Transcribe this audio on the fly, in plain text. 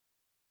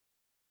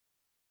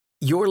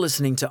You're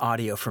listening to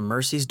audio from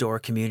Mercy's Door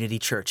Community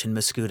Church in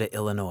Muscuda,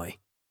 Illinois.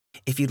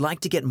 If you'd like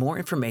to get more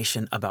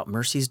information about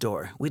Mercy's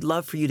Door, we'd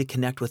love for you to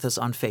connect with us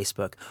on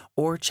Facebook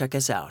or check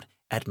us out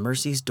at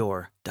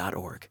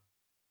mercysdoor.org.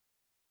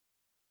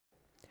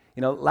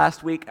 You know,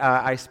 last week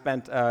I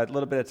spent a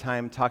little bit of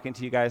time talking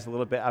to you guys a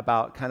little bit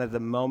about kind of the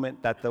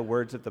moment that the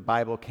words of the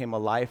Bible came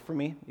alive for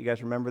me. You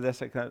guys remember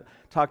this? I kind of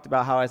talked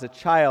about how as a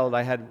child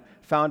I had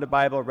found a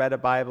Bible, read a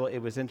Bible, it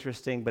was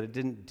interesting, but it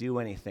didn't do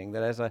anything.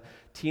 That as a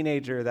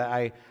teenager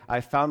that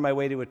I found my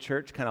way to a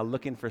church kind of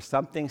looking for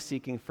something,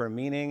 seeking for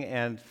meaning,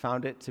 and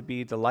found it to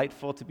be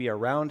delightful to be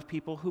around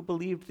people who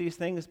believed these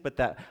things, but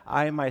that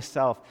I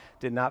myself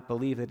did not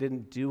believe. They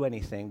didn't do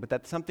anything, but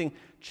that something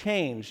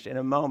changed in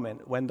a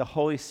moment when the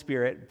Holy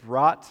Spirit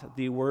brought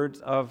the words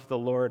of the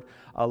Lord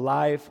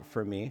alive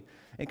for me.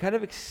 And kind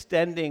of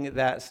extending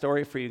that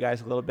story for you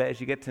guys a little bit as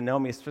you get to know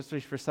me,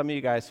 especially for some of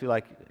you guys who,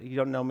 you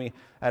don't know me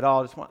at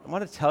all. I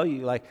want to tell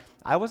you,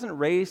 I wasn't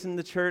raised in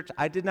the church.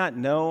 I did not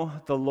know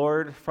the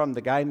Lord from the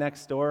guy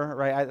next door,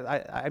 right?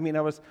 I mean,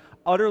 I was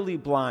utterly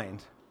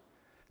blind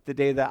the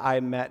day that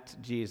I met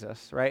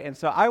Jesus, right? And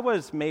so I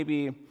was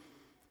maybe,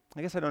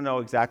 I guess I don't know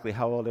exactly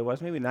how old I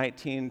was, maybe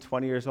 19,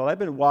 20 years old. I've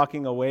been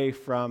walking away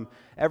from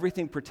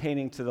everything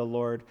pertaining to the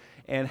Lord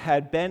and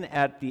had been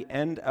at the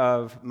end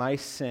of my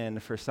sin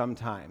for some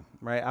time,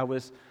 right? I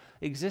was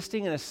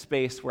existing in a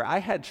space where I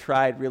had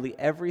tried really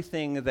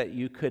everything that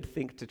you could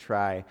think to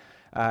try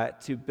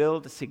to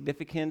build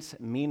significance,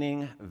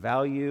 meaning,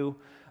 value,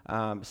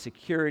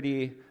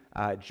 security,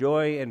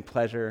 joy and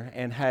pleasure,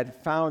 and had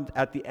found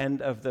at the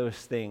end of those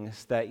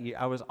things that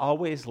I was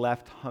always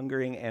left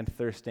hungering and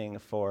thirsting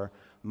for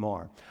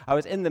more. I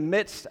was in the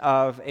midst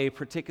of a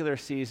particular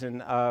season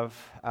of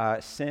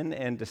sin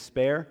and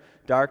despair.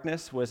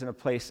 Darkness was in a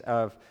place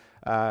of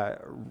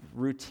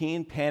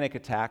routine panic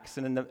attacks,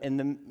 and in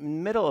the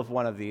middle of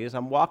one of these,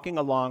 I'm walking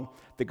along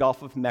the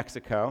Gulf of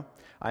Mexico.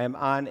 I am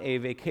on a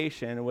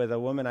vacation with a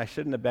woman I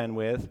shouldn't have been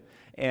with,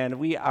 and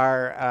we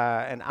are,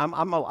 and I'm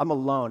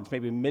alone. It's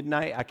maybe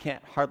midnight. I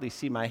can't hardly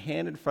see my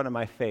hand in front of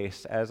my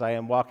face as I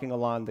am walking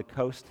along the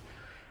coast.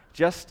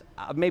 Just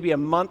maybe a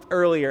month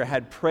earlier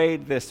had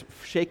prayed this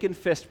shaken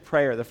fist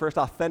prayer, the first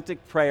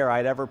authentic prayer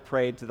I'd ever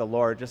prayed to the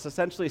Lord, just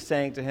essentially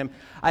saying to him,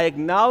 I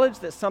acknowledge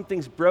that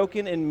something's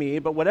broken in me,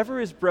 but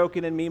whatever is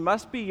broken in me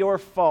must be your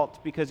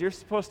fault because you're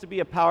supposed to be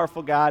a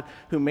powerful God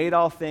who made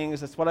all things.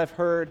 That's what I've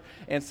heard.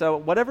 And so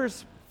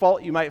whatever's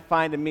fault you might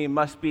find in me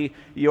must be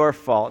your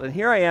fault. And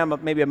here I am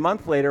maybe a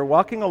month later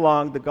walking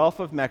along the Gulf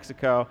of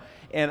Mexico,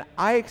 and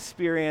I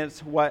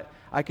experience what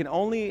I can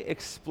only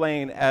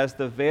explain as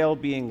the veil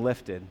being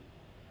lifted.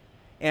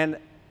 And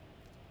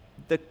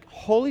the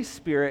Holy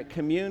Spirit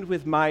communed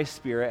with my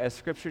spirit, as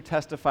Scripture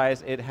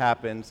testifies it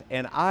happens,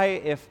 and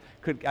I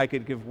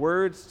could give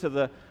words to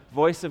the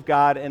voice of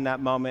God in that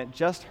moment,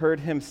 just heard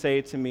him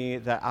say to me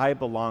that I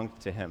belonged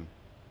to him.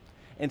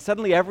 And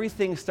suddenly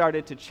everything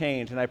started to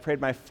change, and I prayed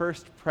my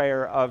first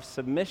prayer of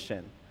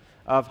submission,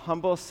 of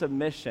humble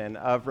submission,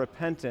 of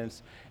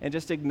repentance, and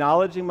just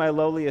acknowledging my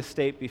lowly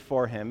estate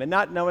before him. And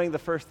not knowing the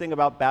first thing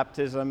about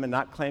baptism and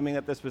not claiming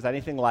that this was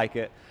anything like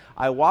it,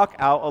 I walk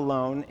out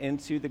alone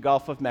into the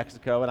Gulf of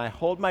Mexico, and I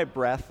hold my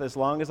breath as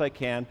long as I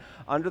can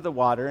under the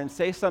water and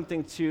say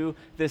something to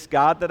this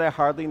God that I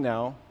hardly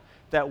know,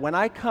 that when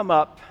I come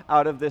up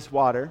out of this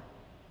water,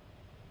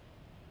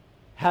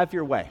 have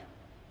your way.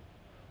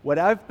 What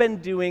I've been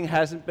doing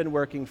hasn't been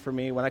working for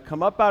me. When I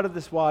come up out of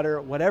this water,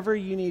 whatever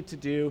you need to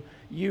do,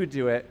 you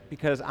do it,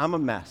 because I'm a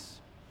mess.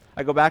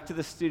 I go back to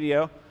the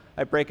studio.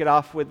 I break it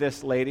off with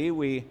this lady.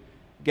 We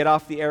get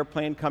off the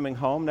airplane coming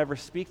home, never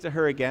speak to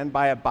her again,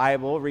 buy a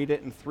Bible, read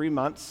it in 3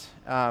 months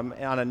on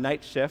a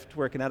night shift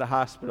working at a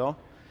hospital.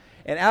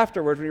 And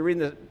afterwards, when you're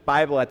reading the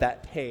Bible at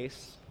that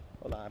pace,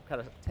 hold on, I'm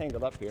kind of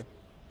tangled up here.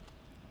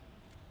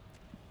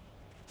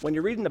 When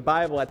you're reading the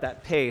Bible at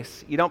that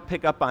pace, you don't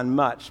pick up on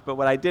much, but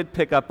what I did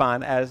pick up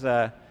on at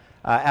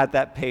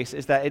that pace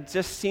is that it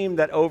just seemed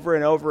that over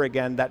and over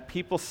again that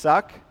people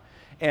suck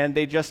and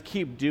they just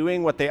keep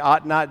doing what they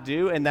ought not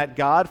do, and that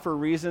God, for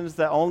reasons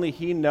that only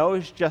he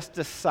knows, just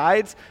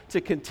decides to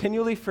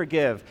continually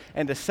forgive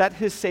and to set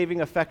his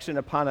saving affection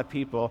upon a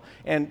people.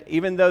 And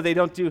even though they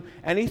don't do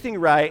anything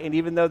right, and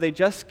even though they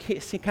just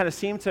kind of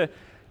seem to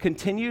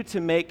continue to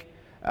make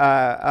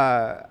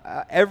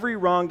every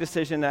wrong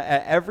decision,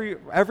 every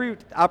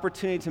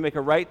opportunity to make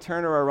a right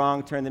turn or a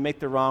wrong turn, they make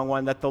the wrong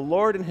one, that the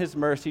Lord in his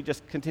mercy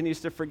just continues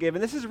to forgive.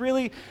 And this is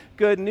really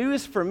good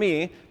news for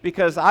me,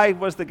 because I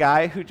was the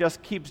guy who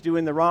just keeps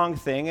doing the wrong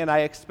thing, and I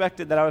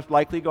expected that I was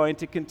likely going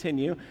to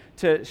continue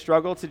to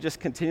struggle to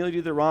just continually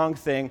do the wrong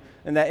thing,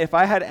 and that if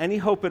I had any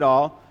hope at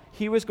all,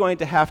 he was going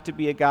to have to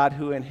be a God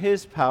who in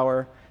his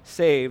power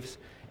saves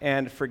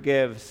and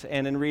forgives.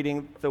 And in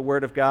reading the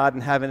Word of God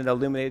and having it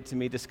illuminated to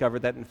me,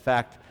 discovered that, in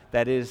fact,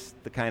 that is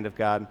the kind of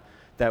God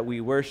that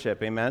we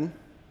worship. Amen?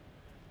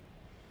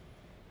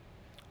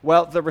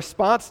 Well, the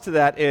response to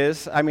that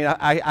is, I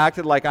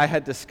acted like I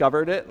had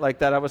discovered it, like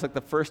that I was like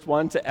the first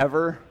one to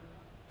ever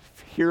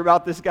hear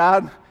about this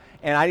God.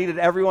 and I needed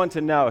everyone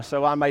to know.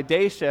 So on my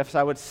day shifts,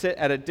 I would sit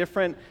at a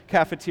different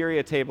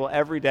cafeteria table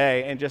every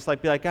day and just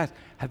like be like, guys,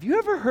 have you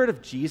ever heard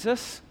of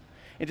Jesus?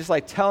 And just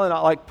like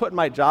putting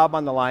my job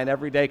on the line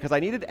every day because I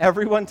needed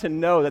everyone to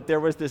know that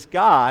there was this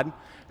God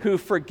who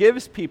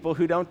forgives people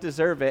who don't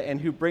deserve it and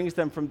who brings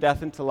them from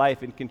death into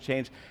life and can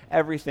change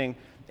everything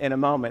in a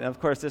moment. And of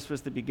course, this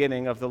was the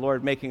beginning of the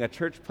Lord making a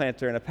church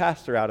planter and a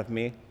pastor out of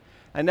me.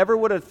 I never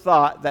would have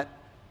thought that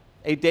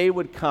a day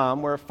would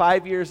come where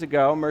 5 years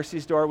ago,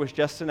 Mercy's Door was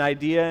just an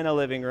idea in a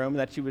living room,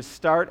 that she would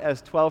start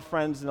as 12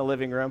 friends in a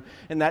living room,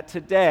 and that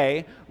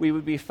today we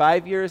would be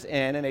 5 years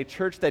in, and a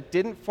church that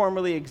didn't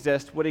formally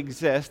exist would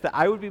exist, that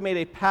I would be made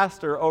a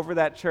pastor over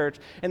that church,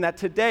 and that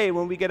today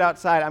when we get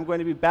outside, I'm going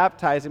to be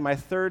baptizing my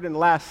third and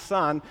last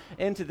son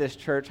into this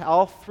church,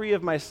 all 3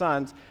 of my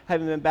sons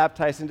having been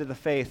baptized into the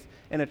faith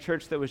in a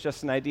church that was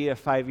just an idea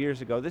 5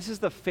 years ago. This is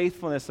the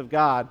faithfulness of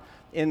God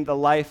in the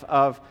life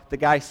of the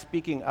guy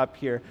speaking up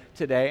here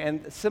today.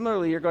 And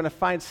similarly, you're going to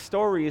find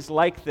stories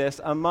like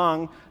this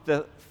among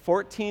the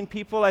 14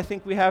 people I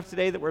think we have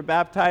today that we're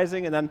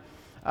baptizing. And then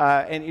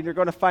and you're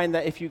going to find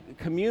that if you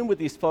commune with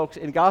these folks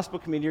in gospel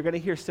community, you're going to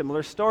hear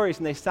similar stories.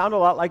 And they sound a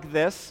lot like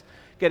this,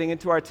 getting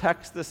into our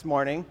text this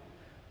morning.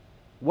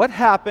 What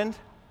happened?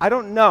 I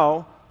don't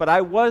know, but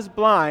I was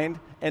blind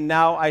and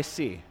now I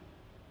see.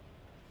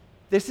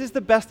 This is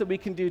the best that we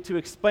can do to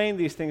explain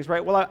these things,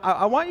 right? Well,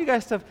 I want you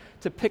guys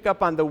to pick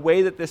up on the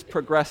way that this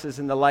progresses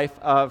in the life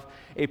of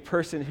a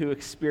person who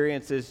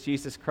experiences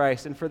Jesus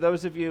Christ. And for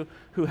those of you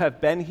who have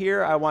been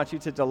here, I want you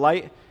to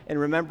delight in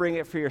remembering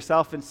it for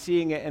yourself and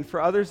seeing it. And for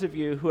others of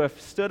you who have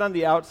stood on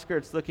the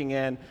outskirts looking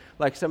in,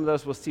 like some of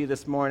those we'll see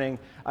this morning,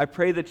 I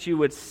pray that you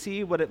would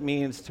see what it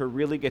means to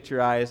really get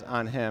your eyes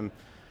on him.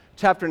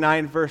 Chapter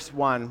 9, verse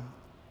 1.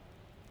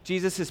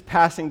 Jesus is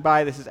passing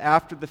by. This is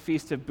after the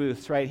Feast of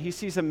Booths, right? He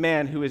sees a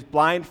man who is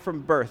blind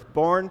from birth,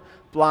 born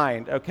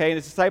blind, okay? And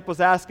his disciples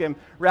ask him,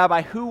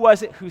 Rabbi, who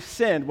was it who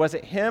sinned? Was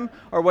it him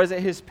or was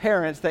it his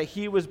parents that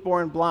he was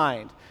born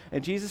blind?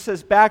 And Jesus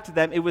says back to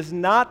them, it was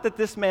not that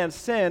this man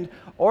sinned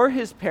or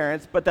his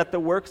parents, but that the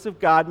works of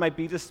God might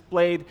be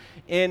displayed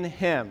in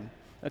him.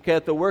 Okay,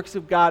 that the works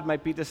of God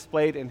might be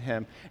displayed in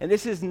him. And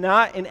this is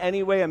not in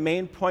any way a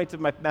main point of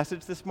my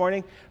message this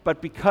morning,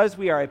 but because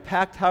we are a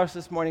packed house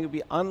this morning, it would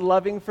be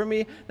unloving for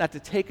me not to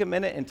take a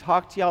minute and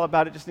talk to y'all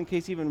about it, just in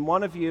case even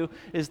one of you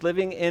is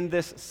living in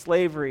this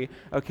slavery,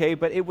 okay?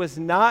 But it was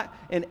not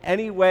in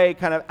any way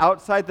kind of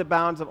outside the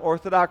bounds of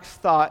Orthodox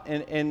thought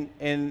in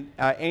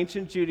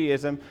ancient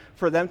Judaism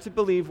for them to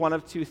believe one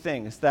of two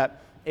things,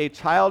 that a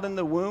child in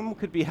the womb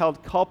could be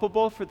held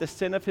culpable for the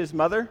sin of his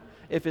mother,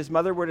 if his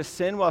mother were to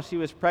sin while she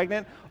was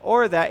pregnant,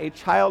 or that a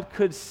child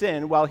could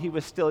sin while he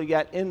was still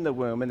yet in the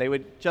womb. And they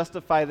would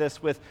justify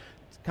this with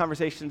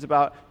conversations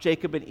about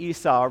Jacob and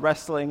Esau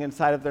wrestling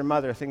inside of their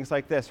mother, things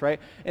like this, right?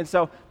 And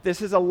so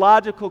this is a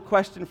logical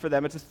question for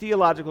them. It's a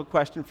theological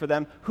question for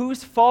them.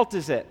 Whose fault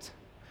is it?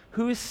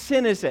 Whose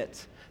sin is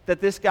it that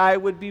this guy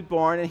would be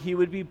born and he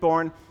would be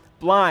born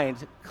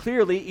blind?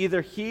 Clearly,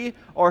 either he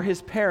or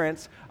his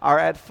parents are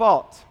at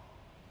fault.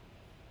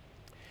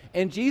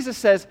 And Jesus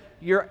says,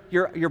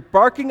 you're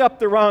barking up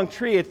the wrong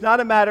tree. It's not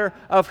a matter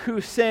of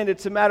who sinned.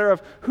 It's a matter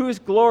of whose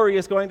glory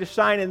is going to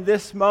shine in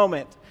this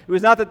moment. It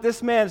was not that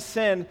this man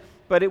sinned,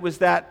 but it was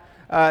that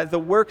the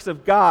works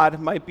of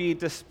God might be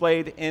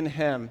displayed in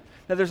him.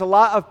 Now, there's a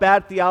lot of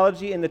bad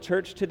theology in the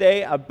church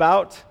today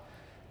about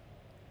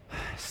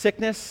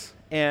sickness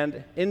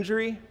and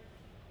injury.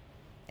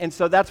 And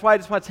so that's why I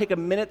just want to take a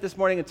minute this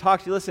morning and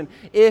talk to you. Listen,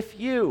 if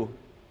you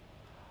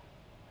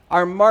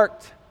are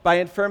marked by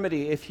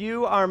infirmity, if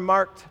you are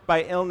marked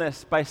by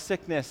illness, by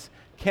sickness,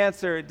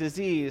 cancer,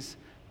 disease,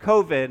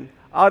 COVID,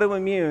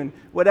 autoimmune,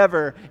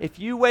 whatever, if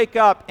you wake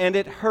up and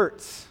it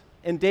hurts,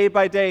 and day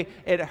by day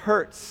it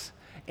hurts,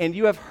 and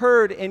you have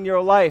heard in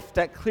your life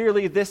that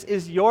clearly this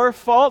is your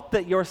fault,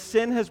 that your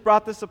sin has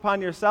brought this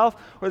upon yourself,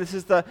 or this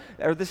is the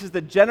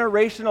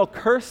generational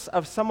curse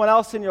of someone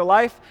else in your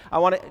life, I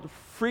want to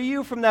free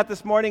you from that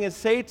this morning and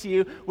say to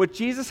you, what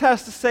Jesus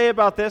has to say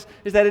about this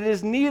is that it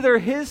is neither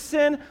his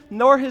sin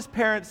nor his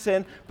parents'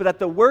 sin, but that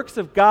the works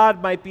of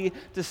God might be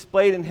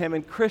displayed in him.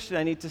 And Christian,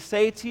 I need to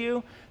say to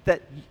you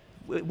that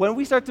when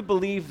we start to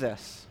believe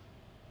this,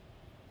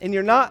 and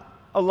you're not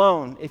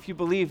alone if you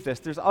believe this,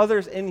 there's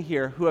others in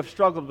here who have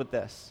struggled with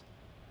this.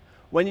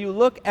 When you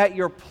look at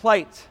your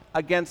plight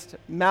against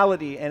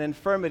malady and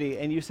infirmity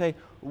and you say,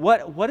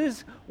 what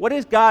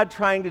is God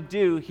trying to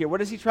do here?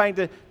 What is he trying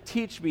to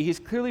teach me? He's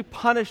clearly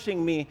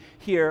punishing me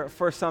here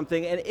for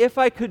something. And if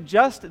I could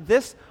just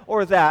this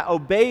or that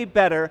obey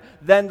better,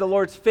 then the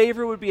Lord's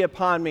favor would be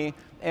upon me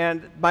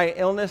and my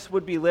illness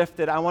would be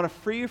lifted. I want to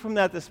free you from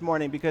that this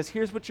morning because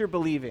here's what you're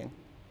believing.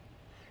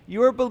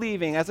 You are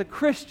believing as a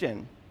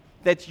Christian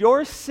that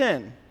your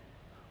sin,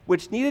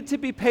 which needed to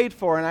be paid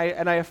for,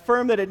 and I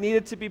affirm that it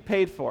needed to be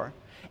paid for,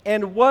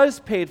 and was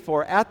paid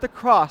for at the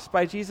cross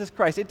by Jesus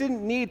Christ. It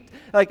didn't need,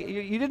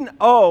 you didn't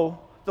owe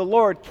the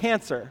Lord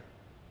cancer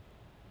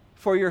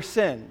for your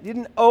sin. You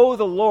didn't owe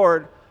the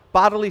Lord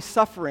bodily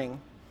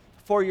suffering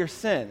for your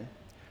sin.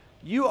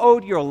 You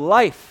owed your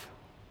life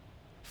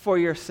for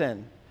your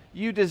sin.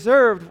 You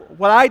deserved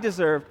what I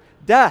deserved,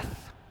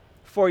 death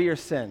for your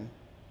sin.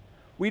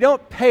 We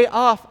don't pay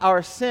off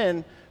our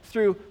sin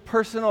through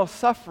personal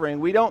suffering.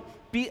 We don't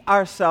beat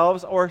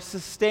ourselves or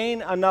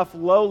sustain enough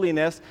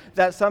lowliness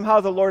that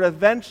somehow the Lord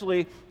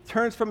eventually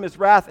turns from his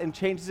wrath and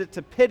changes it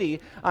to pity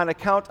on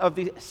account of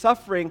the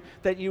suffering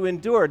that you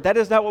endured. That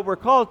is not what we're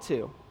called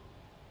to.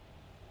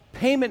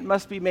 Payment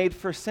must be made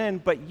for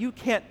sin, but you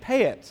can't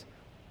pay it.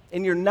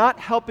 And you're not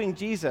helping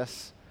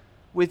Jesus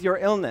with your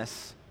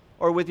illness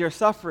or with your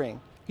suffering.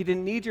 He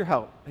didn't need your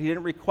help. He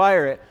didn't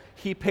require it.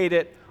 He paid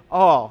it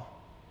all.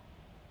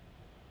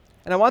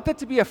 And I want that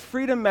to be a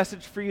freedom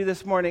message for you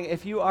this morning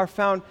if you are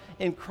found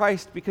in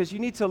Christ, because you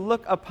need to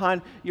look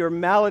upon your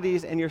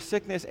maladies and your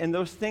sickness and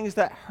those things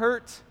that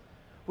hurt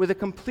with a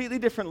completely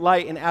different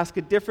light and ask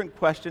a different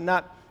question,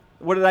 not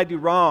what did I do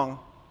wrong,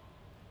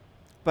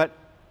 but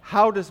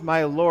how does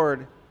my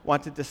Lord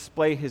want to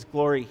display his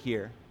glory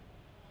here?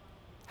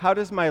 How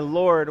does my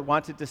Lord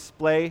want to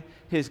display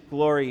his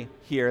glory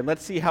here? And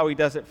let's see how he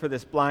does it for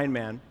this blind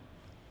man.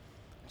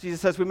 Jesus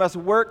says, we must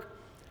work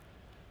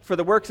for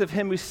the works of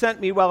him who sent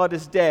me while it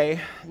is day.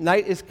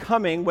 Night is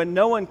coming when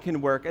no one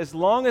can work. As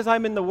long as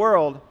I'm in the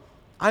world,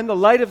 I'm the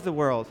light of the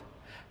world.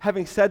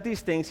 Having said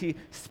these things, he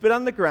spit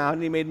on the ground,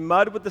 and he made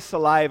mud with the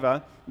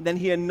saliva. Then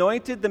he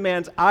anointed the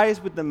man's eyes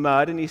with the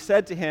mud, and he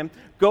said to him,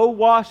 go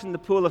wash in the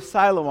pool of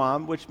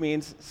Siloam, which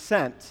means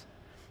sent.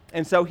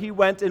 And so he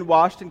went and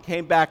washed and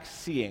came back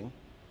seeing.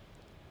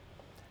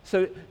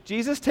 So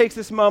Jesus takes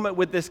this moment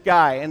with this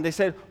guy, and they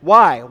said,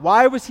 why?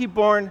 Why was he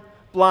born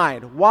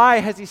blind? Why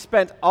has he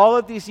spent all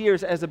of these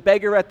years as a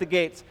beggar at the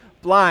gates,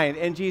 blind?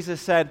 And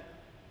Jesus said,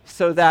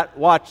 so that,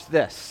 watch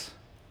this.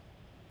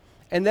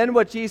 And then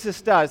what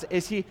Jesus does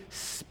is he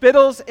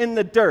spittles in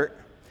the dirt,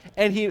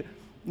 and he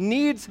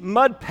kneads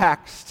mud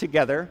packs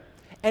together,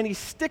 and he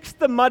sticks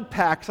the mud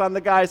packs on the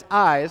guy's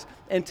eyes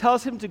and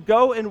tells him to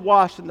go and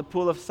wash in the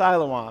pool of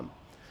Siloam.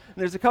 And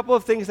there's a couple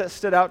of things that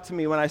stood out to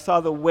me when I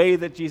saw the way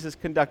that Jesus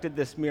conducted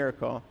this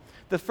miracle.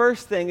 The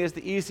first thing is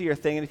the easier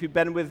thing, and if you've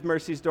been with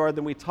Mercy's Door,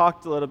 then we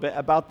talked a little bit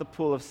about the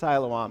pool of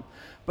Siloam.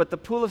 But the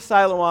pool of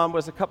Siloam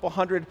was a couple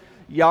hundred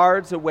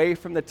yards away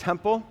from the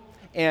temple,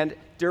 and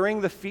during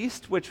the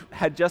feast, which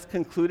had just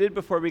concluded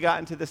before we got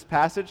into this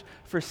passage,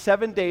 for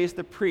 7 days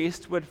the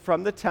priest would,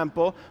 from the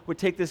temple, would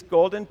take this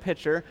golden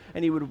pitcher,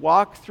 and he would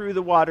walk through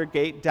the water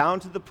gate down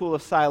to the pool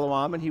of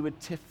Siloam, and he would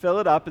fill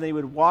it up, and then he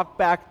would walk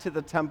back to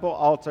the temple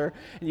altar,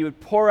 and he would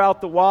pour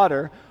out the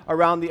water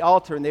around the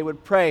altar, and they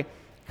would pray,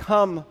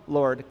 come,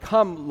 Lord,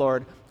 come,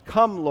 Lord,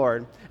 come,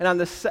 Lord. And on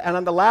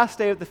the last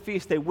day of the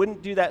feast, they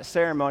wouldn't do that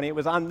ceremony. It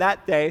was on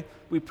that day,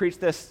 we preached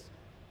this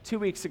 2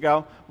 weeks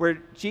ago,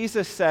 where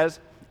Jesus says,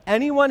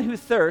 anyone who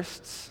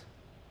thirsts,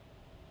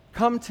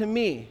 come to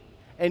me,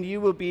 and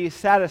you will be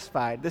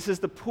satisfied. This is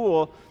the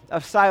pool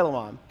of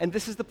Siloam, and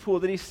this is the pool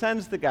that he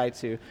sends the guy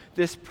to.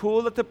 This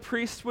pool that the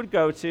priests would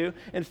go to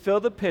and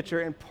fill the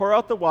pitcher and pour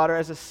out the water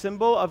as a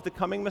symbol of the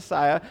coming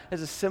Messiah,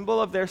 as a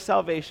symbol of their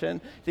salvation.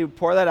 They would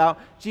pour that out.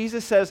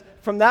 Jesus says,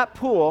 from that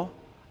pool,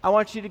 I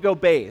want you to go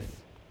bathe.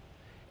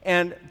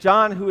 And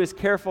John, who is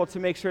careful to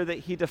make sure that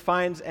he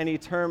defines any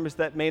terms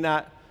that may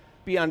not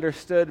be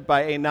understood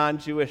by a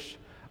non-Jewish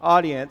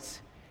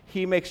audience,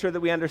 he makes sure that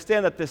we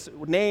understand that this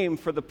name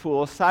for the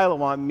pool,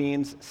 Siloam,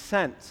 means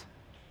sent.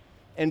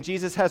 And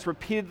Jesus has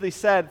repeatedly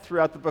said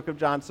throughout the book of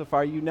John so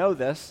far, you know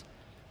this,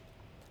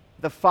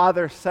 the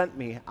Father sent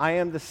me. I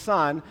am the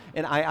Son,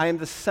 and I am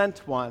the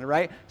sent one,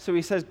 right? So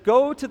he says,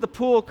 go to the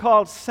pool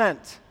called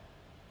Sent,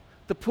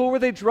 the pool where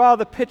they draw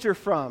the pitcher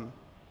from.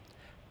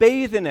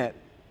 Bathe in it.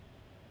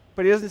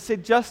 But he doesn't say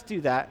just do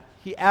that.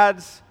 He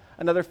adds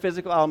another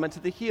physical element to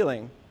the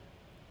healing.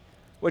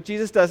 What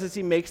Jesus does is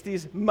he makes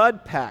these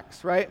mud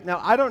packs, right? Now,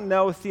 I don't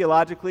know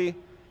theologically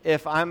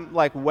if I'm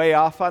like way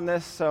off on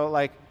this, so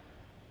like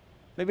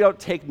maybe don't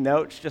take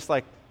notes, just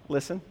like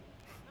listen.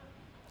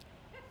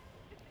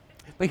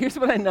 But here's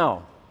what I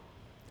know.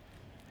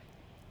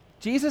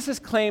 Jesus is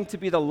claimed to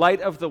be the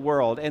light of the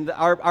world, and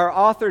our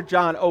author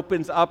John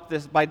opens up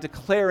this by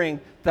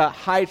declaring the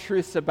high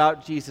truths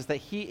about Jesus, that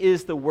he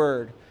is the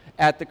Word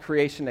at the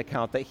creation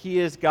account, that he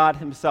is God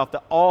himself,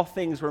 that all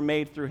things were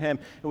made through him,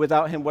 and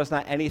without him was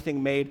not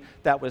anything made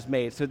that was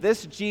made. So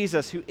this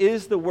Jesus, who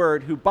is the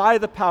Word, who by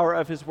the power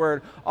of his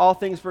Word, all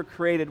things were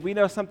created. We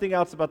know something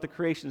else about the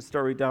creation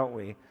story, don't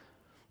we?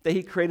 That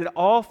he created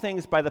all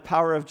things by the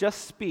power of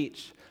just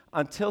speech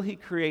until he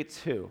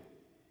creates who?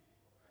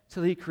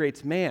 Till he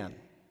creates man.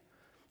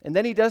 And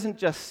then he doesn't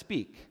just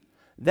speak.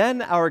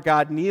 Then our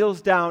God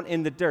kneels down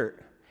in the dirt,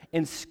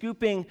 and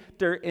scooping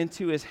dirt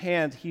into his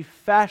hand, he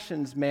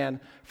fashions man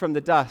from the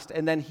dust,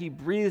 and then he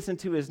breathes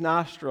into his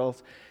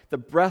nostrils the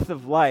breath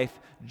of life,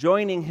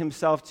 joining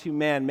himself to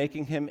man,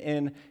 making him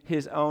in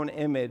his own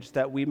image,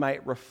 that we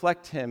might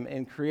reflect him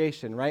in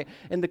creation, right?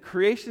 In the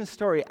creation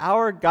story,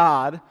 our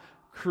God,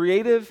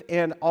 creative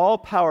and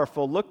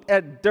all-powerful, looked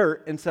at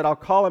dirt and said, I'll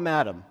call him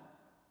Adam.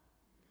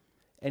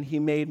 And he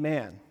made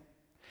man.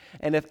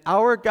 And if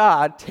our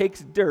God takes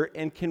dirt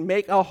and can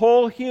make a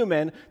whole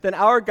human, then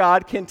our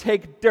God can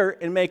take dirt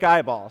and make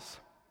eyeballs.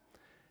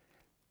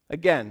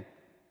 Again,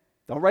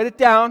 don't write it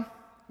down.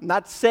 I'm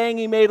not saying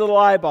he made little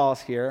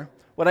eyeballs here.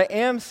 What I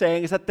am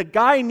saying is that the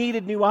guy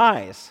needed new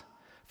eyes.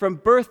 From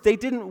birth, they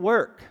didn't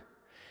work.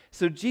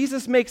 So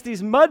Jesus makes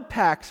these mud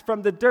packs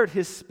from the dirt,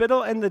 his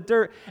spittle and the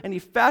dirt, and he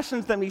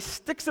fashions them. He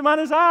sticks them on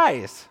his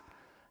eyes.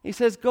 He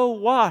says, go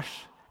wash,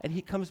 and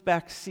he comes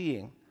back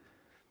seeing.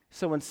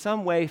 So in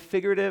some way,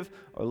 figurative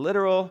or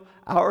literal,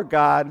 our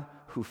God,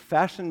 who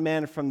fashioned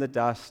man from the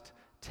dust,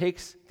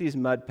 takes these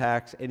mud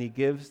packs and he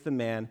gives the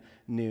man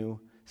new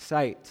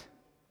sight.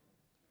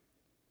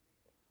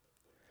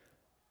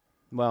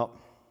 Well,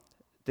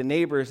 the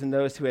neighbors and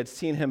those who had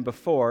seen him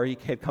before, he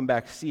had come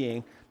back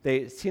seeing,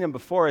 they had seen him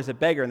before as a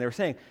beggar, and they were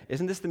saying,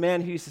 isn't this the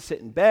man who used to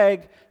sit and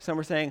beg? Some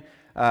were saying,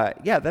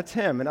 yeah, that's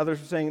him. And others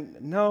were saying,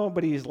 no,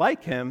 but he's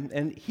like him.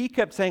 And he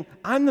kept saying,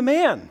 I'm the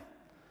man.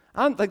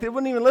 Like they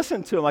wouldn't even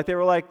listen to him. Like they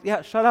were like,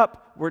 yeah, shut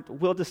up.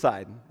 We'll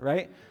decide,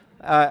 right?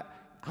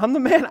 I'm the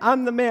man.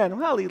 I'm the man.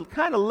 Well, he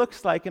kind of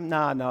looks like him.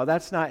 No,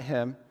 that's not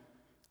him.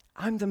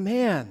 I'm the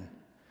man.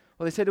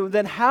 Well, they said to him,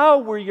 then how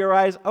were your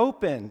eyes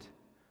opened?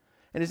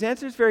 And his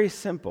answer is very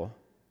simple.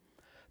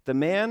 The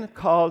man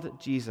called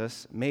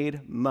Jesus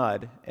made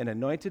mud and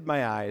anointed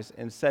my eyes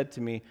and said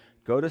to me,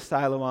 go to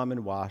Siloam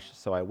and wash.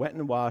 So I went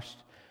and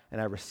washed,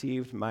 and I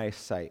received my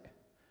sight.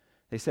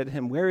 They said to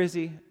him, where is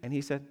he? And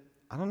he said,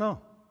 I don't know.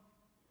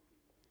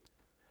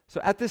 So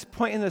at this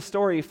point in the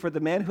story, for the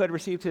man who had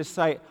received his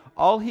sight,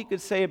 all he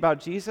could say about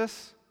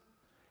Jesus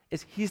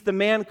is he's the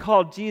man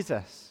called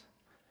Jesus.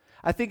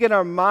 I think in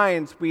our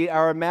minds, we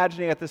are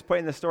imagining at this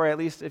point in the story, at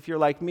least if you're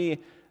like me,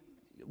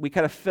 we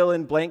kind of fill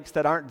in blanks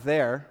that aren't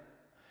there,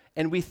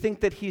 and we think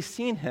that he's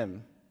seen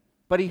him,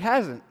 but he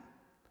hasn't.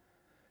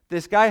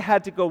 This guy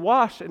had to go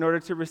wash in order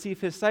to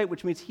receive his sight,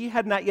 which means he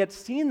had not yet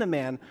seen the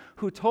man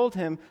who told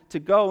him to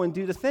go and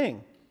do the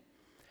thing.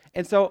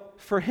 And so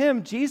for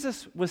him,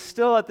 Jesus was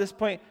still at this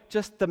point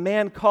just the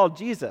man called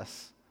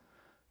Jesus,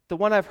 the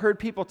one I've heard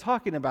people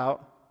talking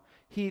about.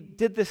 He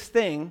did this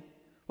thing.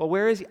 Well,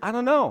 where is he? I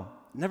don't know.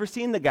 Never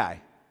seen the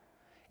guy.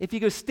 If he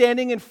was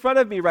standing in front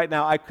of me right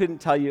now, I couldn't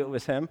tell you it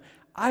was him.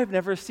 I've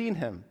never seen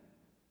him.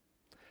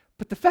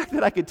 But the fact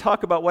that I could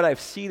talk about what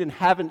I've seen and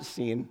haven't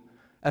seen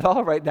at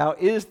all right now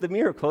is the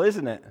miracle,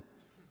 isn't it?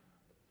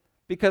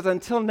 Because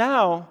until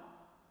now,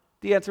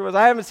 the answer was,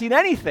 I haven't seen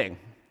anything.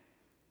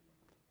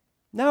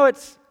 Now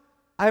it's,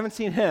 I haven't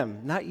seen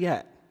him, not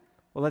yet.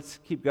 Well, let's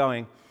keep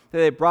going.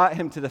 They brought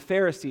him to the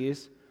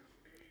Pharisees,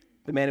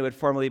 the man who had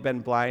formerly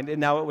been blind,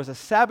 and now it was a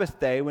Sabbath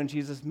day when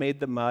Jesus made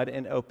the mud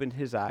and opened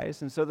his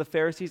eyes. And so the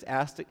Pharisees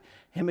asked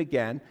him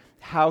again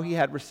how he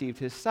had received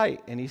his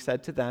sight. And he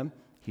said to them,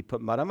 he put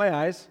mud on my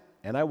eyes,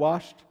 and I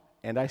washed,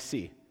 and I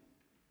see.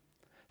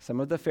 Some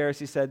of the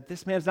Pharisees said,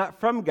 this man's not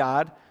from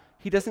God.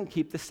 He doesn't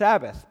keep the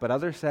Sabbath. But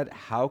others said,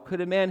 how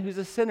could a man who's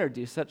a sinner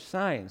do such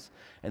signs?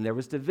 And there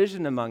was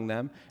division among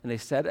them. And they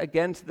said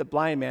again to the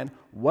blind man,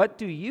 what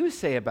do you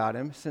say about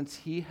him, since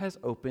he has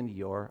opened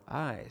your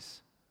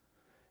eyes?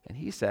 And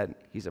he said,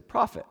 he's a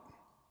prophet,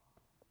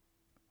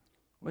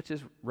 which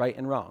is right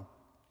and wrong.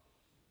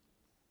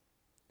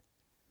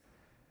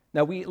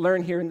 Now, we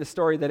learn here in the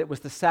story that it was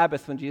the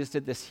Sabbath when Jesus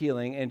did this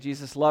healing, and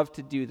Jesus loved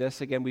to do this.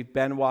 Again, we've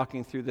been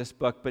walking through this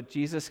book, but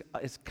Jesus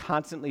is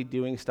constantly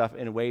doing stuff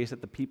in ways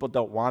that the people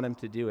don't want him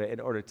to do it in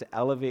order to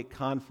elevate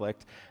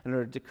conflict, in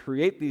order to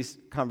create these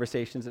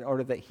conversations, in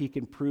order that he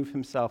can prove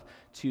himself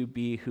to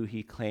be who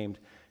he claimed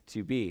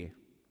to be.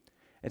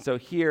 And so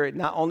here,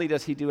 not only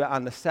does he do it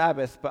on the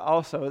Sabbath, but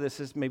also, this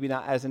is maybe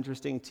not as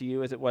interesting to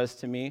you as it was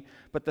to me,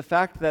 but the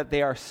fact that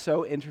they are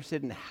so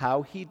interested in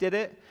how he did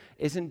it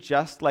isn't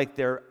just like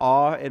their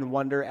awe and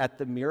wonder at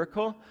the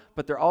miracle,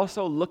 but they're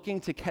also looking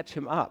to catch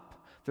him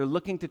up. They're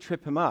looking to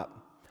trip him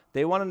up.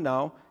 They want to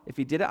know, if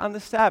he did it on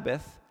the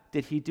Sabbath,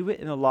 did he do it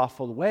in a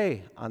lawful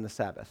way on the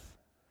Sabbath?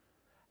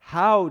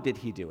 How did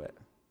he do it?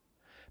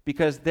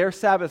 Because their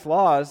Sabbath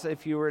laws,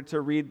 if you were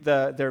to read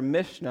their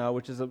Mishnah,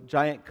 which is a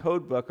giant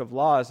code book of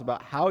laws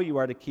about how you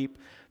are to keep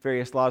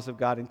various laws of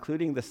God,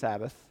 including the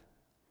Sabbath,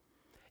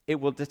 it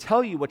will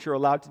tell you what you're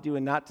allowed to do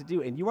and not to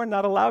do. And you are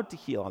not allowed to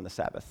heal on the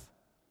Sabbath,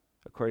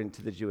 according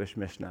to the Jewish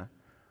Mishnah.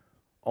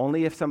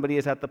 Only if somebody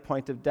is at the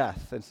point of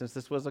death. And since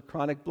this was a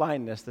chronic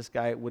blindness, this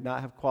guy would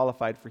not have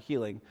qualified for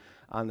healing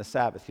on the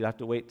Sabbath. You'd have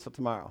to wait till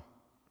tomorrow.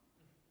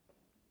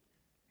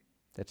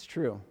 That's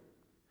true.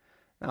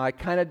 Now, I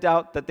kind of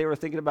doubt that they were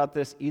thinking about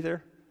this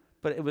either,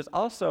 but it was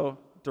also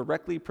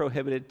directly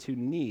prohibited to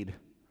knead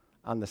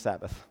on the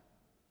Sabbath.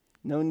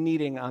 No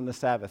kneading on the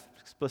Sabbath,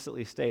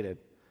 explicitly stated.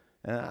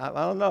 And I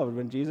don't know,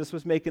 when Jesus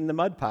was making the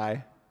mud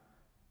pie,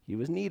 he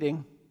was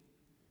kneading.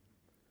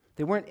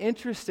 They weren't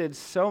interested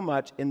so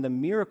much in the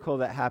miracle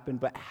that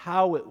happened, but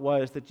how it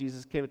was that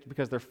Jesus came,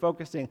 because they're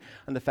focusing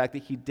on the fact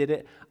that he did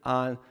it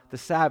on the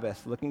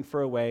Sabbath, looking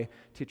for a way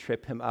to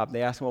trip him up.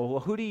 They ask him,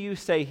 well, who do you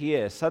say he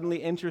is? Suddenly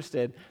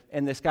interested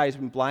in this guy who's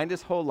been blind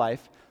his whole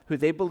life, who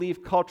they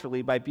believe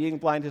culturally, by being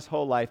blind his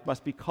whole life,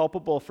 must be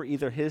culpable for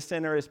either his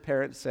sin or his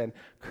parents' sin,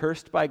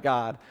 cursed by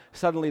God.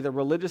 Suddenly the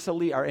religious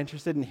elite are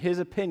interested in his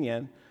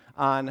opinion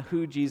on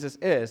who Jesus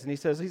is. And he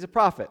says he's a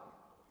prophet.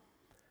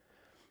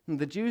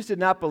 The Jews did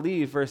not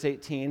believe, verse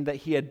 18, that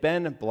he had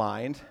been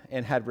blind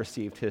and had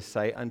received his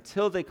sight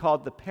until they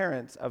called the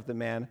parents of the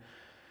man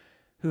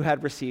who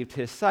had received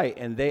his sight.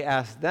 And they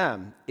asked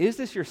them, "Is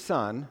this your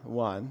son,"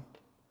 one,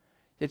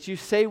 "that you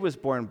say was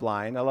born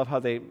blind?" I love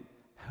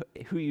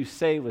who you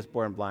say was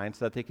born blind,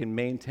 so that they can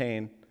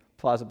maintain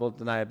plausible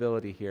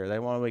deniability here. They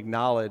want to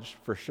acknowledge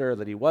for sure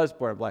that he was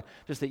born blind,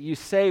 just that you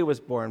say was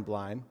born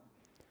blind.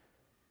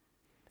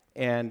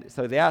 And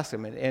so they ask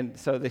him, and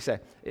so they say,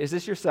 "Is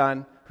this your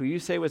son, who you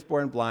say was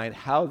born blind?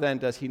 How then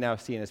does he now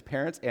see?" And his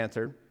parents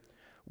answered,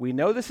 "We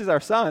know this is our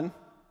son.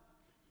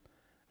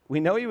 We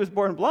know he was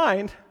born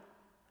blind.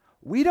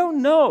 We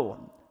don't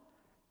know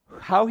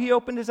how he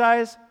opened his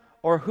eyes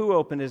or who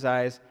opened his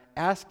eyes.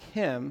 Ask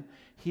him.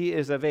 He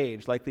is of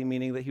age," likely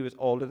meaning that he was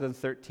older than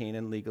 13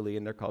 and legally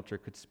in their culture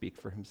could speak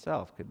for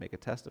himself, could make a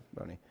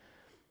testimony.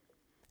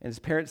 And his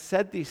parents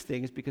said these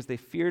things because they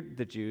feared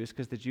the Jews,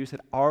 because the Jews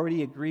had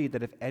already agreed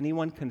that if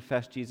anyone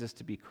confessed Jesus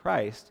to be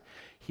Christ,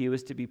 he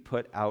was to be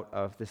put out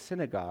of the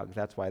synagogue.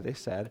 That's why they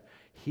said,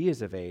 "He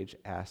is of age,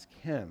 ask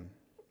him."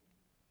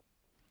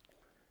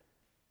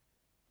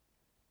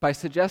 By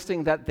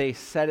suggesting that they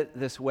said it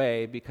this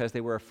way because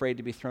they were afraid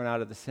to be thrown out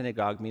of the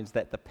synagogue means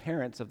that the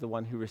parents of the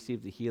one who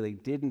received the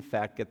healing did in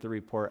fact get the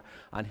report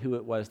on who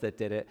it was that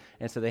did it.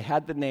 And so they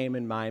had the name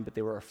in mind, but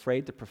they were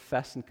afraid to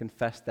profess and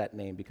confess that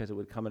name because it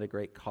would come at a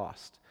great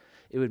cost.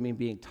 It would mean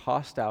being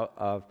tossed out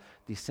of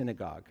the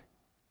synagogue.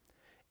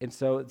 And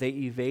so they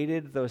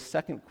evaded those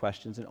second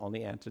questions and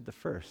only answered the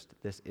first.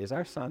 This is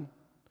our son,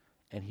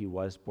 and he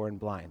was born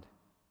blind.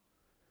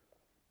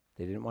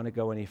 They didn't want to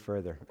go any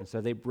further. And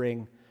so they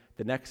bring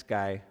the next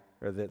guy,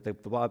 or the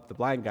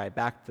blind guy,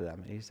 back to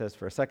them. And he says,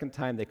 for a second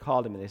time, they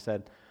called him and they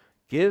said,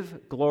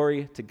 "Give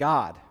glory to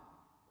God.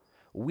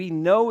 We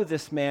know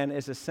this man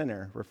is a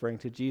sinner," referring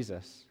to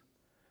Jesus.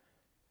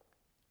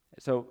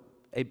 So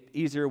an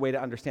easier way to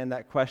understand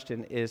that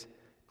question is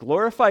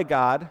glorify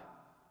God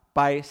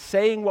by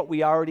saying what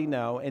we already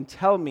know and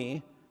tell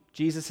me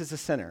Jesus is a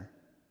sinner.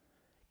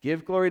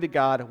 Give glory to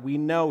God. We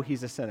know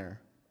he's a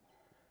sinner.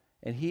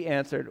 And he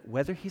answered,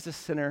 "Whether he's a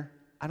sinner,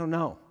 I don't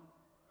know.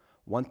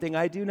 One thing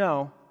I do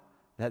know,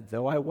 that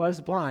though I was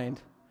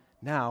blind,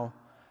 now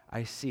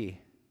I see."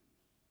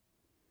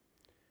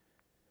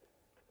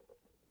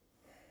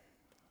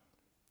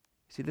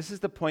 See, this is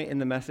the point in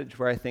the message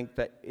where I think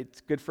that it's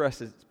good for us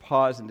to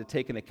pause and to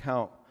take an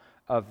account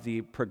of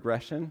the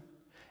progression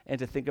and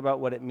to think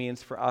about what it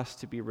means for us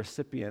to be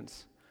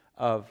recipients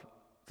of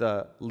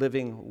the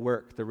living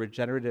work, the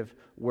regenerative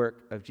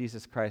work of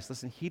Jesus Christ.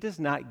 Listen, he does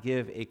not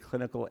give a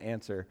clinical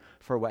answer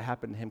for what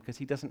happened to him because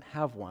he doesn't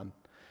have one.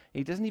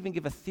 He doesn't even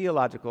give a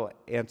theological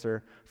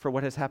answer for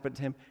what has happened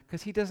to him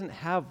because he doesn't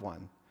have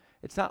one.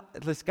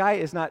 This guy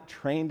is not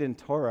trained in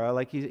Torah.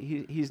 Like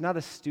he's not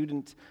a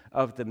student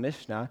of the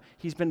Mishnah.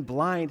 He's been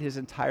blind his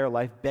entire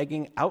life,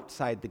 begging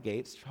outside the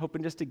gates,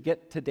 hoping just to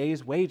get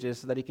today's wages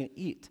so that he can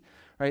eat.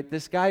 Right?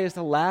 This guy is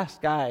the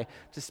last guy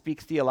to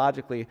speak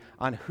theologically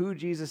on who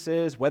Jesus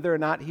is, whether or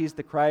not he's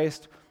the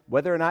Christ,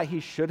 whether or not he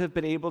should have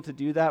been able to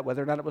do that,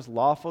 whether or not it was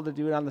lawful to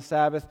do it on the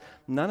Sabbath.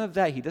 None of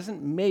that. He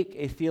doesn't make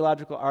a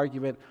theological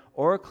argument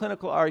or a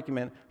clinical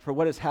argument for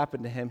what has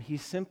happened to him. He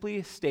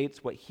simply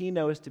states what he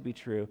knows to be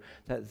true,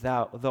 that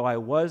though I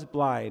was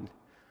blind,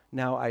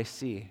 now I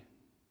see.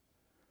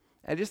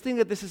 I just think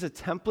that this is a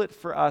template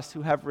for us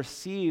who have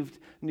received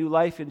new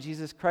life in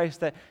Jesus Christ,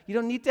 that you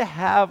don't need to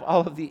have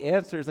all of the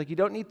answers. Like, you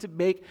don't need to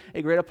make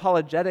a great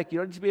apologetic. You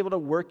don't need to be able to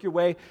work your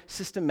way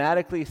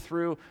systematically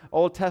through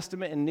Old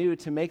Testament and New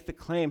to make the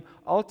claim.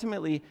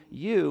 Ultimately,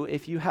 you,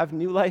 if you have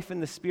new life in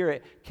the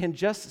Spirit, can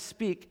just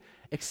speak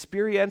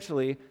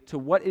experientially to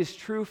what is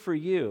true for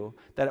you,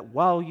 that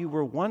while you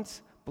were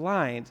once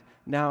blind,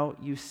 now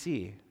you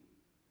see.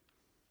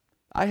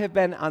 I have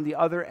been on the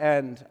other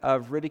end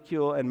of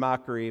ridicule and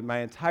mockery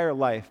my entire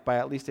life by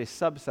at least a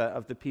subset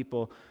of the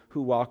people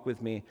who walk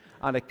with me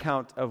on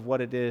account of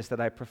what it is that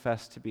I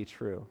profess to be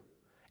true.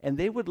 And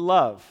they would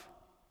love,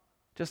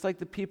 just like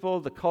the people,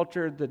 the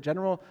culture, the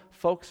general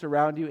folks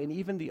around you, and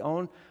even the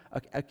own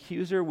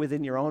accuser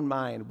within your own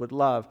mind would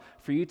love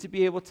for you to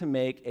be able to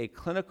make a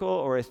clinical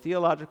or a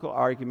theological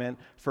argument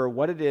for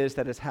what it is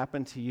that has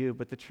happened to you.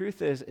 But the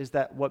truth is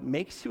that what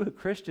makes you a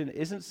Christian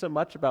isn't so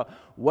much about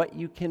what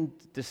you can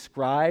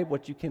describe,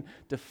 what you can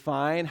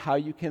define, how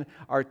you can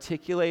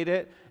articulate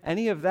it,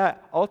 any of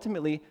that.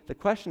 Ultimately, the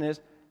question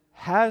is,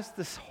 has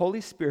the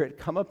Holy Spirit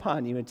come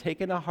upon you and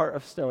taken a heart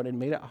of stone and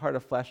made it a heart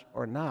of flesh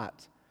or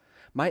not?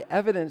 My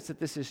evidence that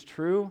this is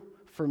true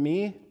for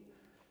me,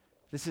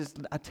 this is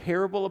a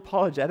terrible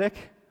apologetic.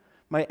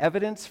 My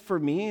evidence for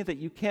me that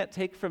you can't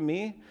take from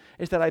me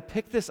is that I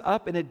pick this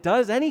up and it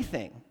does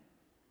anything.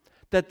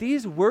 That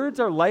these words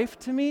are life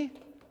to me,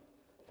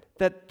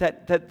 that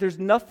there's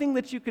nothing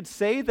that you could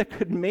say that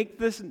could make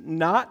this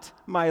not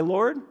my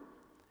Lord,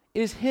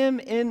 is Him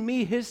in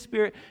me, His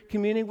Spirit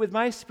communing with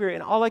my spirit.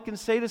 And all I can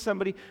say to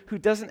somebody who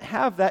doesn't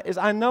have that is,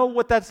 I know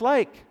what that's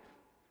like.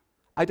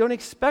 I don't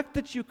expect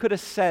that you could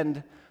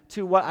ascend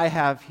to what I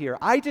have here.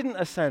 I didn't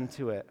ascend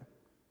to it.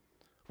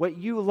 What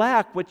you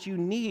lack, what you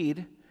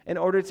need, In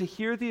order to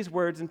hear these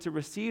words and to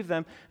receive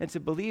them and to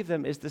believe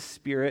them is the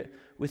Spirit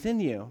within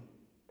you.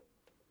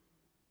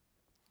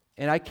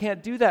 And I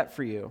can't do that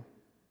for you.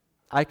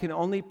 I can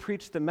only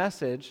preach the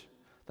message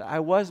that I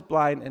was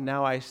blind and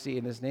now I see,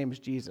 and his name is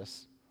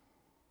Jesus.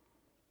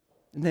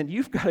 And then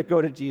you've got to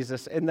go to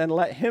Jesus and then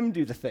let him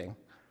do the thing.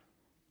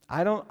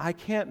 I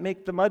can't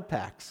make the mud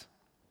packs.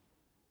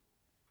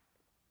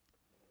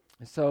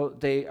 And so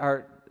they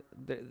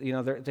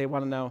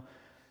want to know,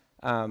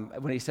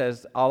 when he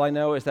says, all I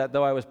know is that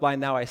though I was blind,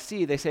 now I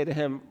see, they say to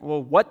him,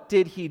 well, what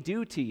did he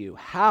do to you?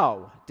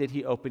 How did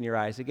he open your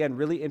eyes? Again,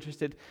 really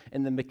interested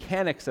in the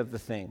mechanics of the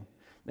thing.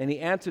 And he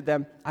answered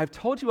them, I've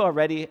told you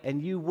already,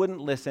 and you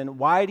wouldn't listen.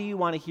 Why do you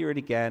want to hear it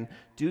again?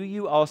 Do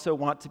you also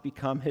want to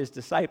become his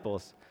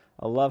disciples?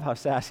 I love how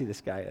sassy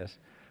this guy is.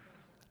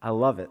 I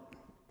love it.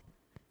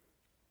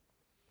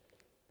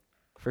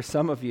 For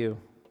some of you,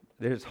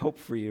 there's hope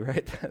for you,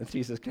 right?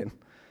 Jesus can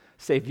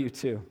save you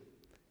too.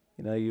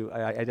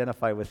 I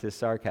identify with his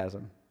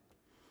sarcasm.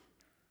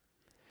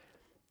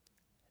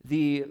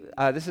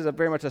 This is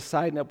very much a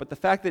side note, but the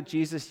fact that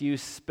Jesus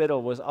used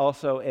spittle was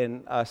also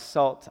an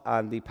assault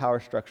on the power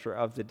structure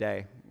of the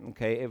day.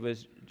 Okay, it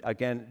was,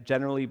 again,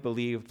 generally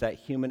believed that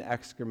human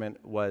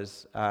excrement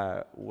was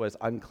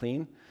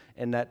unclean,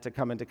 and that to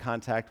come into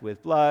contact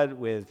with blood,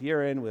 with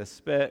urine, with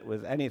spit,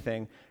 with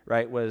anything,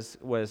 right,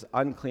 was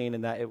unclean,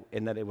 and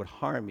that it would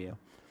harm you.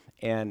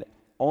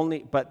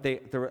 But there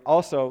were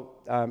also,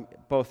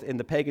 both in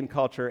the pagan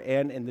culture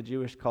and in the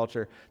Jewish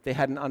culture, they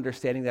had an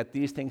understanding that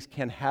these things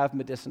can have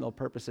medicinal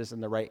purposes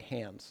in the right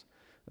hands.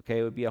 Okay,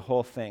 it would be a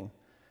whole thing.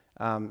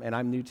 And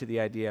I'm new to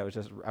the idea.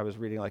 I was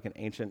reading like an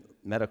ancient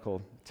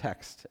medical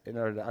text in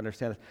order to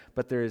understand this.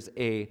 But there's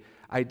a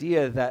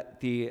idea that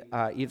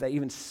that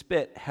even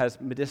spit has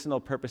medicinal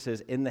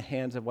purposes in the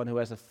hands of one who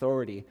has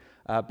authority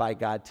by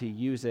God to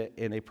use it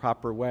in a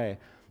proper way.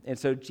 And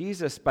so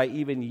Jesus, by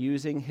even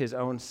using his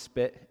own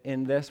spit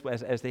in this,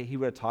 he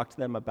would have talked to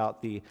them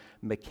about the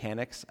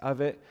mechanics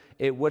of it,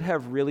 it would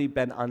have really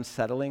been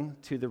unsettling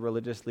to the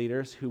religious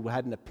leaders who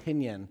had an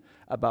opinion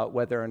about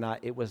whether or not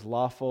it was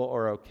lawful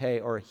or okay,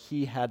 or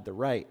he had the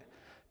right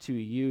to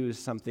use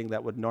something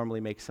that would normally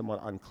make someone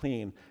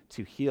unclean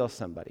to heal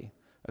somebody.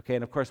 Okay,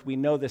 and of course, we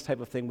know this type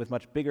of thing with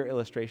much bigger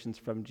illustrations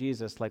from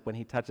Jesus, like when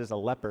he touches a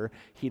leper,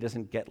 he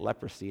doesn't get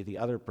leprosy, the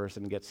other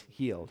person gets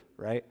healed,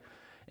 right?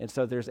 And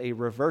so there's a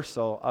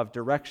reversal of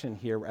direction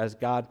here as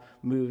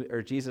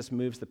Jesus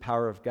moves the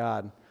power of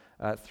God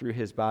through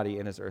his body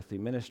in his earthly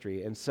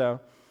ministry. And so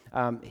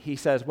he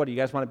says, what, do you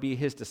guys want to be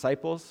his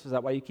disciples? Is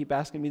that why you keep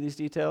asking me these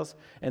details?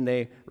 And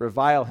they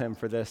revile him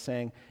for this,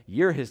 saying,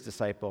 you're his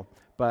disciple.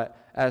 But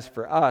as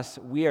for us,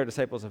 we are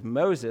disciples of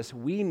Moses.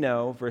 We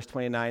know, verse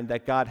 29,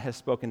 that God has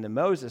spoken to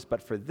Moses,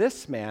 but for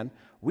this man,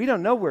 we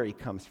don't know where he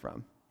comes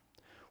from.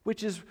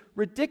 Which is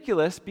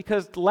ridiculous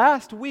because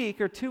last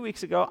week or 2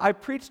 weeks ago, I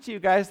preached to you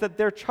guys that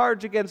their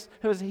charge against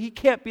him was he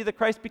can't be the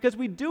Christ because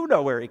we do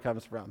know where he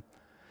comes from.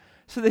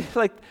 So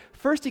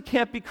first he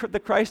can't be the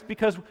Christ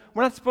because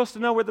we're not supposed to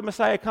know where the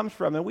Messiah comes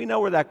from, and we know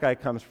where that guy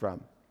comes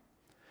from.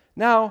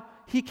 Now,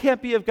 he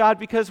can't be of God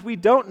because we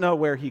don't know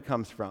where he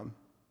comes from.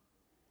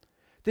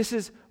 This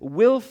is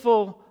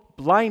willful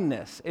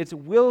blindness. It's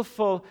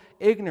willful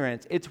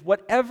ignorance. It's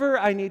whatever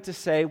I need to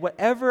say,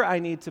 whatever I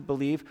need to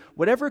believe,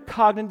 whatever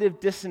cognitive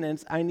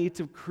dissonance I need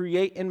to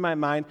create in my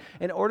mind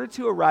in order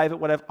to arrive at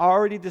what I've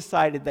already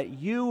decided, that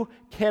you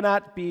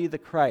cannot be the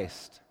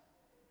Christ.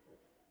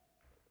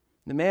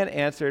 The man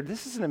answered,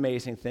 this is an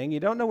amazing thing. You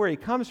don't know where he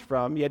comes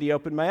from, yet he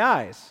opened my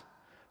eyes.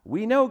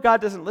 We know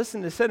God doesn't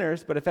listen to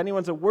sinners, but if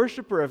anyone's a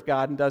worshiper of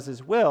God and does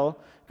his will,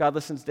 God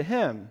listens to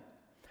him.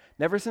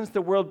 Never since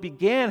the world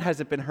began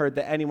has it been heard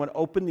that anyone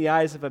opened the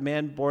eyes of a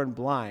man born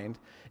blind.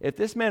 If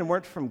this man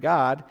weren't from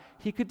God,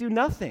 he could do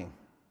nothing.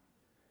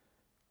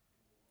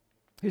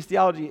 His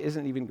theology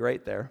isn't even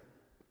great there,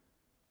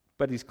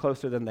 but he's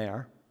closer than they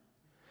are.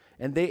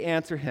 And they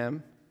answer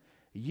him,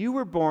 you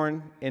were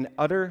born in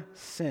utter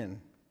sin,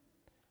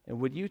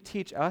 and would you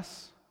teach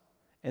us?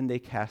 And they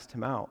cast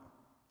him out.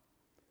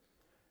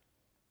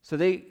 So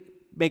they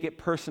make it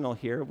personal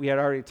here. We had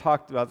already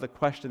talked about the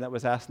question that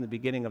was asked in the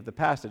beginning of the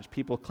passage.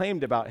 People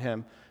claimed about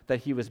him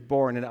that he was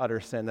born in utter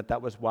sin,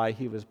 that was why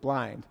he was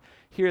blind.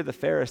 Here the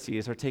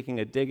Pharisees are taking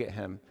a dig at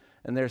him,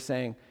 and they're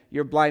saying,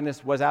 your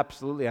blindness was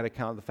absolutely on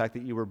account of the fact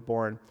that you were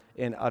born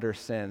in utter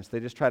sin. So they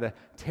just try to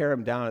tear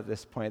him down at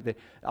this point.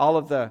 All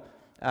of the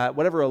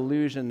whatever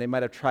illusion they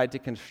might have tried to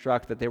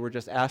construct, that they were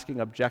just asking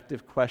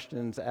objective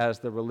questions as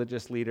the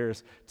religious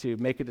leaders to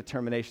make a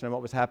determination on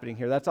what was happening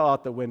here, that's all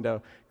out the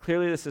window.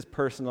 Clearly this is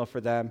personal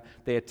for them.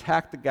 They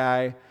attack the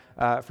guy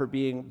for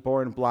being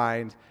born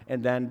blind,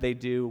 and then they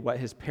do what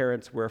his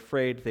parents were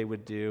afraid they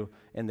would do,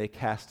 and they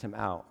cast him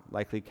out.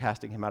 Likely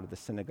casting him out of the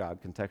synagogue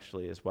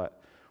contextually is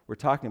what we're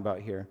talking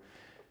about here.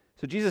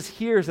 So Jesus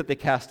hears that they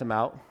cast him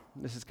out.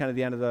 This is kind of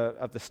the end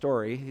of the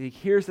story. He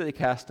hears that they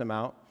cast him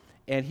out,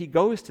 and he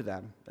goes to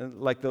them.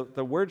 And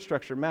the word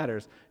structure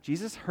matters.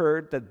 Jesus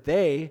heard that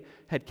they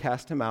had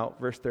cast him out,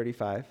 verse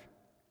 35.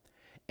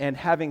 And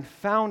having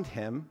found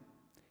him,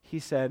 he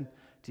said,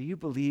 do you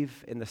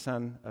believe in the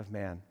Son of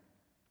Man?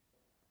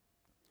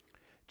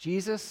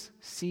 Jesus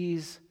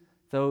sees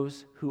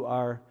those who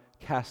are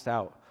cast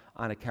out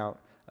on account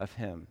of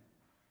him.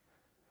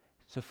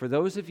 So for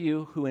those of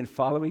you who in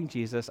following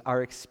Jesus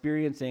are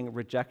experiencing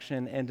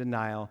rejection and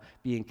denial,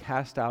 being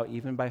cast out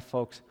even by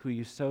folks who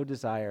you so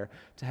desire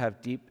to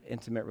have deep,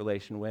 intimate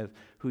relation with,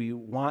 who you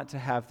want to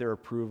have their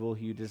approval,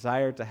 who you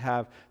desire to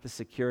have the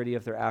security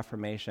of their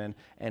affirmation,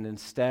 and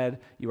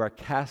instead you are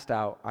cast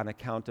out on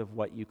account of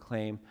what you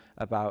claim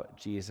about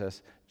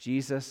Jesus.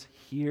 Jesus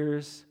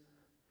hears,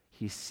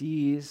 he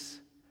sees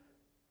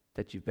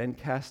that you've been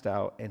cast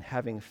out, and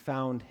having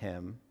found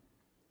him,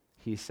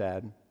 he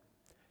said,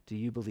 do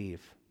you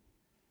believe?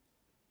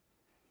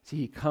 See,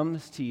 he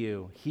comes to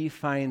you. He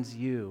finds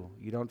you.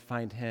 You don't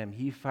find him.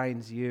 He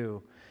finds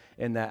you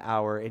in that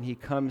hour, and he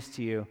comes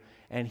to you,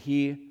 and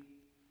he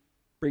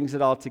brings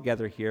it all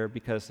together here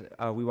because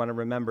we want to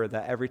remember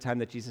that every time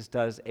that Jesus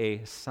does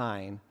a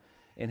sign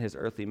in his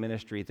earthly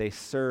ministry, they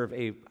serve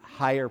a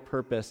higher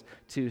purpose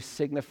to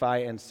signify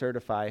and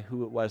certify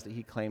who it was that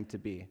he claimed to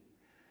be.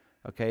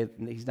 Okay?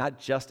 He's not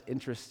just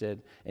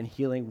interested in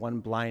healing one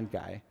blind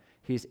guy.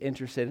 He's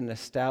interested in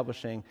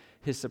establishing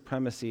his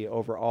supremacy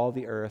over all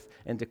the earth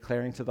and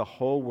declaring to the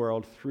whole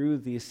world through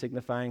these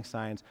signifying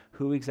signs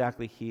who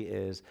exactly he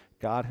is,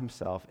 God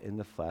himself in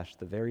the flesh,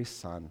 the very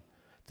Son,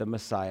 the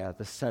Messiah,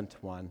 the sent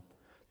one,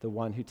 the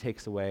one who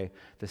takes away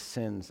the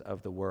sins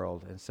of the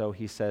world. And so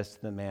he says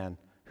to the man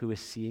who is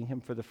seeing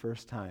him for the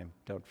first time,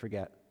 don't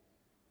forget,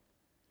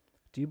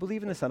 do you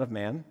believe in the Son of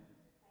Man?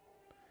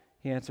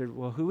 He answered,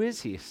 well, who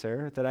is he,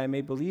 sir, that I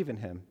may believe in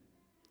him?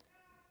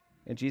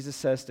 And Jesus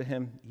says to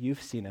him,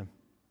 you've seen him.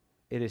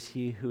 It is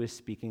he who is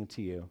speaking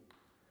to you.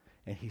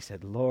 And he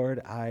said, Lord,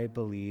 I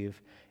believe,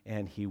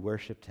 and he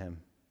worshiped him.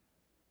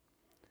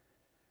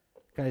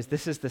 Guys,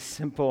 this is the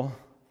simple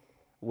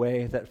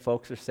way that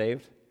folks are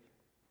saved.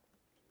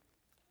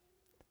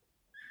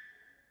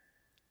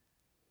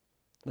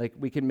 Like,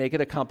 we can make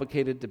it a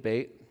complicated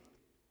debate,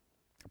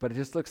 but it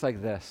just looks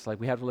like this. Like,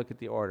 we have to look at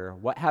the order.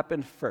 What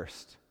happened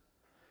first?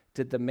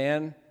 Did the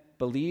man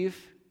believe,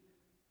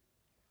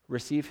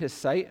 receive his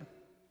sight,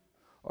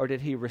 or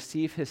did he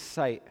receive his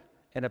sight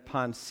and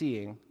upon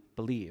seeing,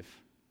 believe?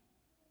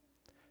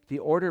 The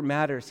order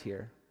matters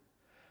here.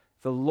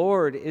 The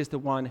Lord is the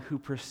one who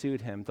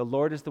pursued him. The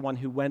Lord is the one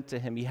who went to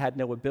him. He had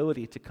no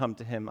ability to come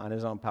to him on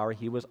his own power.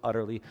 He was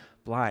utterly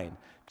blind.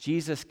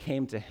 Jesus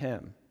came to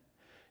him.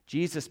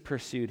 Jesus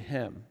pursued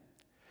him.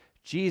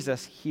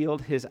 Jesus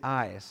healed his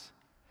eyes,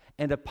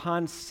 and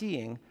upon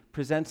seeing,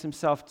 presents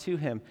himself to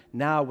him,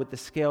 now with the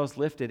scales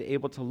lifted,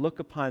 able to look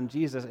upon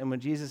Jesus. And when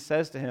Jesus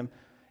says to him,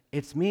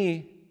 it's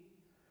me,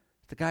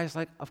 the guy's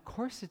like, of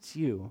course it's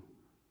you.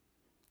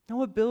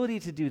 No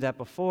ability to do that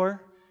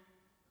before.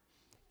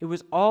 It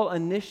was all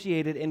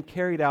initiated and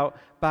carried out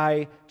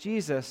by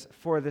Jesus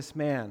for this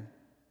man.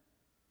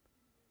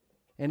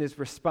 And his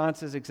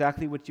response is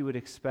exactly what you would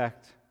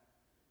expect.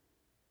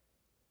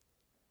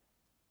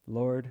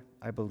 Lord,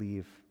 I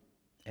believe.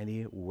 And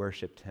he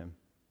worshiped him.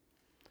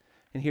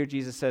 And here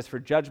Jesus says, for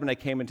judgment I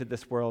came into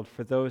this world,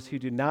 for those who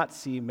do not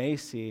see may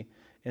see,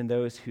 and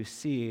those who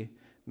see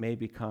may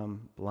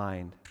become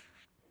blind.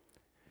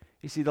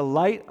 You see, the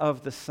light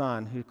of the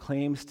Son, who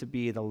claims to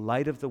be the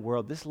light of the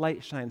world, this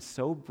light shines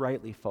so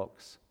brightly,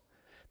 folks,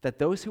 that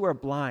those who are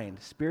blind,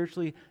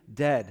 spiritually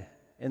dead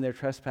in their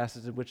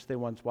trespasses in which they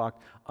once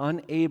walked,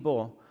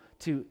 unable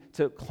to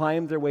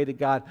climb their way to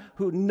God,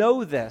 who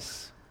know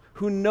this,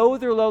 who know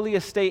their lowly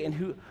estate,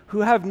 and who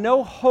have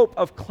no hope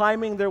of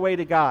climbing their way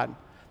to God,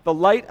 the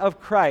light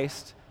of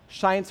Christ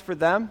shines for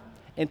them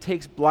and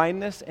takes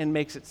blindness and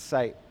makes it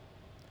sight.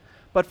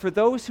 But for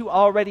those who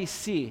already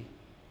see,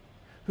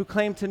 who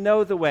claim to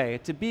know the way,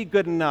 to be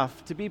good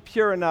enough, to be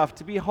pure enough,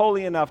 to be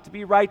holy enough, to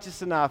be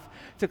righteous enough,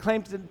 to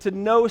claim to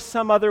know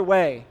some other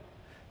way,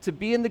 to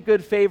be in the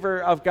good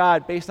favor of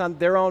God based on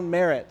their own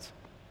merit,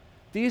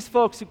 these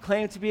folks who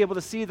claim to be able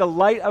to see the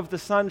light of the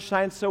sun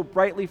shines so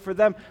brightly for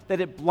them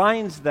that it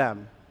blinds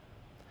them.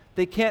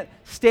 They can't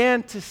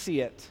stand to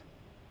see it.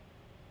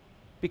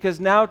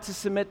 Because now to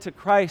submit to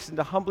Christ and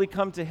to humbly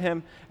come to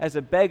him as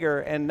a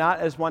beggar and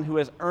not as one who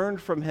has earned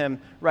from him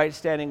right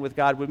standing with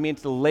God would mean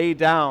to lay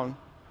down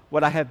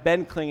what I have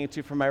been clinging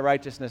to for my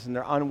righteousness, and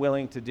they're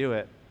unwilling to do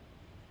it.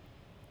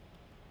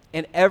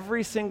 And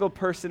every single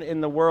person in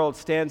the world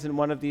stands in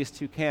one of these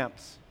two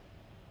camps.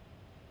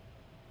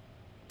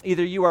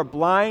 Either you are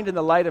blind and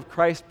the light of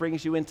Christ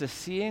brings you into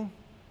seeing,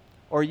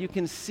 or you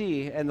can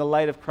see and the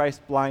light of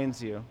Christ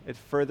blinds you. It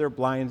further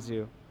blinds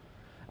you.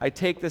 I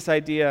take this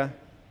idea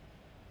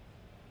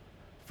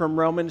from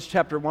Romans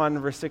chapter 1,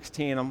 verse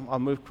 16. I'll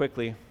move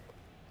quickly.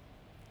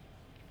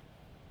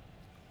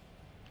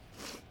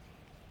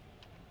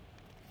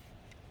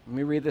 Let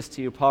me read this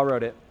to you. Paul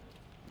wrote it.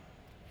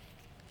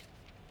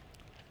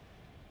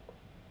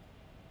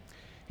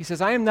 He says,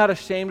 I am not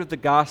ashamed of the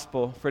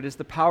gospel, for it is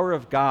the power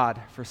of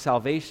God for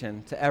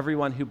salvation to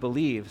everyone who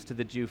believes, to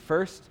the Jew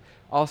first,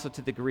 also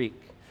to the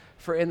Greek.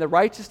 For in the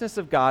righteousness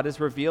of God is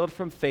revealed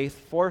from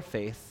faith for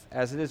faith,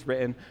 as it is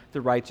written,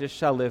 the righteous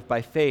shall live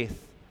by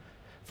faith.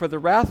 For the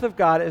wrath of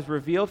God is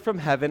revealed from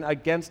heaven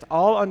against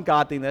all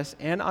ungodliness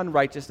and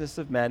unrighteousness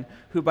of men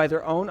who by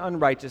their own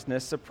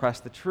unrighteousness suppress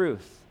the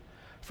truth.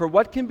 For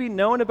what can be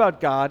known about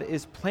God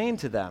is plain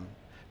to them,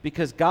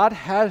 because God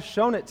has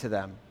shown it to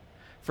them.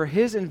 For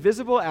his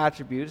invisible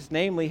attributes,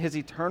 namely his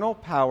eternal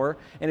power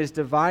and his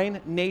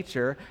divine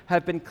nature,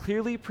 have been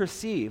clearly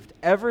perceived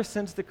ever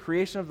since the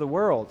creation of the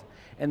world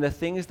and the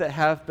things that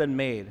have been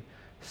made.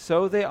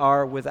 So they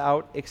are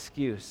without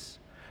excuse.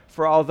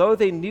 For although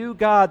they knew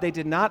God, they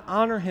did not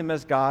honor him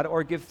as God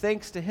or give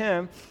thanks to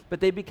him,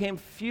 but they became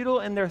futile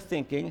in their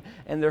thinking,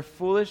 and their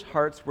foolish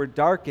hearts were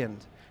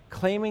darkened.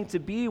 Claiming to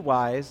be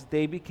wise,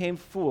 they became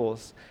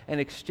fools and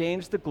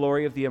exchanged the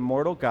glory of the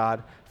immortal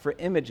God for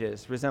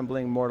images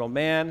resembling mortal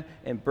man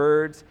and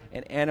birds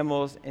and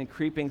animals and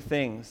creeping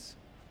things.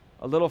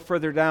 A little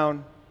further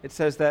down, it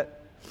says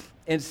that,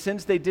 and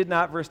since they did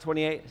not, verse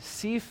 28,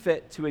 see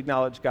fit to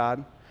acknowledge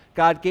God,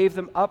 God gave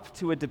them up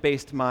to a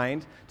debased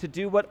mind to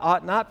do what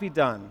ought not be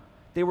done.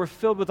 They were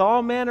filled with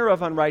all manner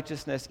of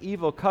unrighteousness,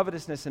 evil,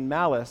 covetousness, and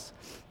malice,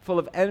 full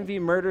of envy,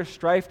 murder,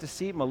 strife,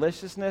 deceit,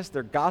 maliciousness.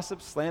 They're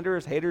gossips,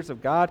 slanderers, haters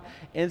of God,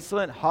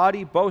 insolent,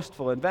 haughty,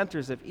 boastful,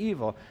 inventors of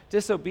evil,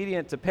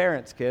 disobedient to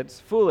parents, kids,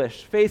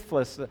 foolish,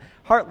 faithless,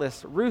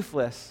 heartless,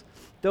 ruthless.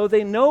 Though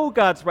they know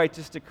God's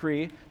righteous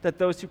decree that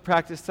those who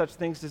practice such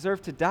things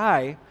deserve to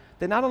die,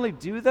 they not only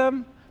do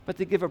them, but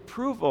they give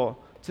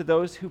approval to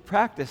those who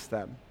practice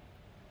them.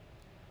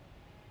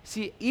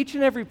 See, each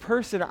and every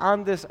person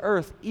on this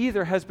earth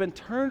either has been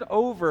turned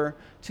over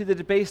to the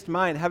debased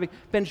mind, having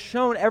been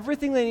shown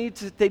everything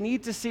they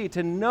need to see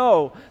to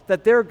know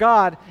that their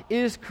God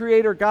is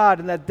Creator God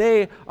and that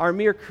they are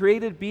mere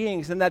created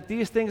beings and that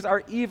these things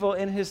are evil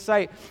in His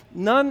sight.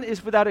 None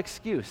is without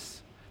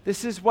excuse.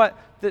 This is what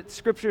the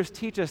Scriptures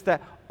teach us,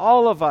 that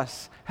all of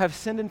us have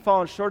sinned and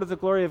fallen short of the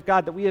glory of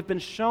God, that we have been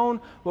shown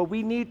what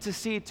we need to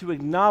see to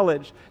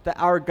acknowledge that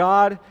our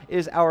God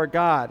is our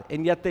God,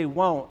 and yet they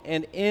won't.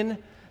 And in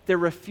their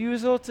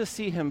refusal to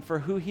see him for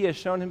who he has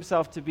shown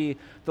himself to be,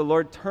 the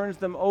Lord turns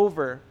them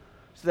over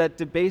to that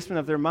debasement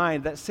of their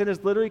mind. That sin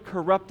has literally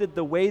corrupted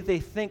the way they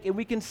think, and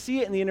we can see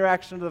it in the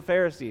interaction of the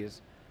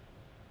Pharisees.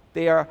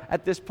 They are,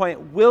 at this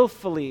point,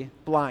 willfully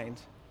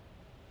blind.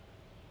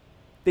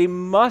 They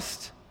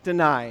must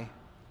deny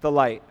the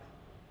light.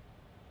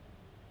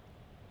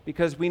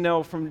 Because we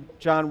know from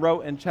John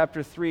wrote in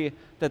chapter 3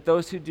 that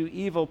those who do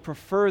evil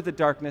prefer the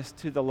darkness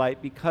to the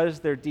light because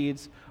their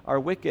deeds are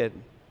wicked,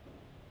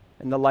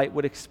 and the light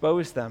would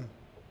expose them.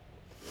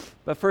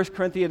 But 1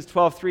 Corinthians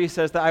 12:3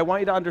 says that I want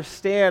you to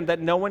understand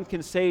that no one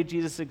can say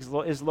Jesus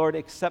is Lord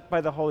except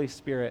by the Holy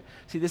Spirit.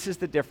 See, this is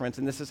the difference,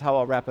 and this is how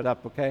I'll wrap it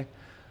up, okay?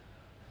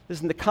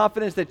 Listen, the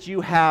confidence that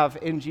you have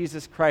in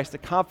Jesus Christ, the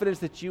confidence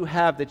that you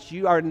have that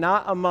you are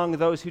not among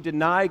those who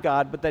deny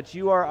God, but that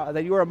you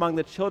are among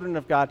the children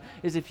of God,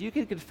 is if you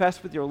can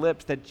confess with your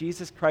lips that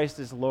Jesus Christ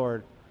is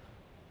Lord.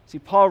 See,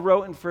 Paul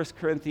wrote in 1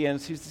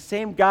 Corinthians, he's the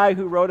same guy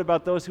who wrote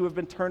about those who have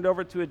been turned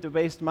over to a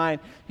debased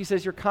mind. He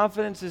says, your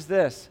confidence is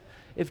this: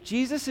 if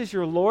Jesus is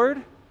your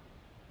Lord,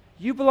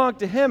 you belong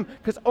to him,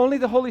 because only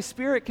the Holy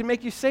Spirit can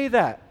make you say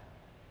that.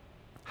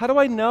 How do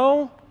I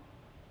know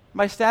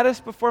my status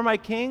before my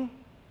King?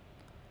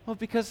 Well,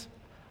 because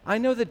I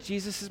know that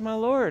Jesus is my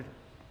Lord.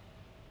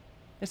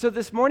 And so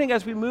this morning,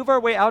 as we move our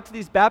way out to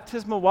these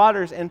baptismal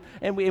waters and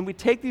we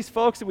take these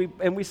folks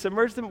and we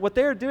submerge them, what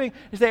they are doing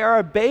is they are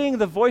obeying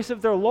the voice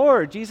of their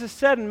Lord. Jesus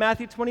said in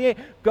Matthew 28,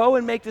 go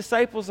and make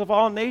disciples of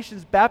all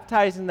nations,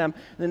 baptizing them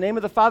in the name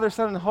of the Father,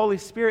 Son, and the Holy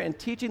Spirit, and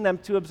teaching them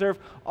to observe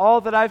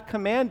all that I've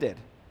commanded.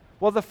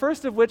 Well, the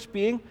first of which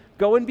being,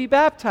 go and be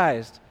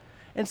baptized.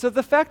 And so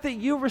the fact that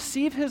you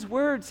receive his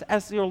words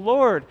as your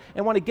Lord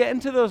and want to get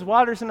into those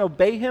waters and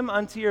obey him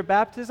unto your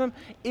baptism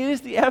is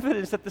the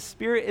evidence that the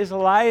Spirit is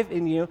alive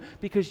in you,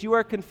 because you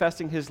are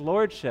confessing his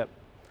lordship.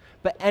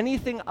 But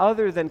anything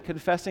other than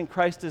confessing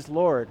Christ as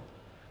Lord,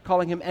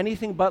 calling him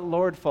anything but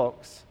Lord,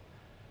 folks,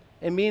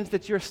 it means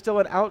that you're still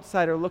an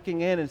outsider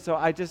looking in. And so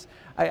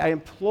I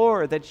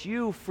implore that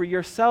you, for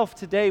yourself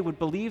today, would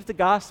believe the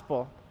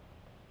gospel.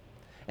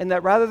 And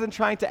that rather than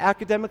trying to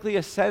academically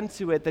ascend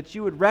to it, that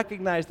you would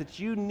recognize that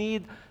you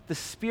need the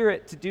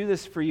Spirit to do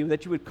this for you,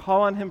 that you would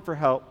call on him for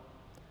help.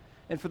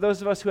 And for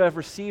those of us who have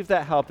received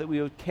that help, that we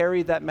would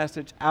carry that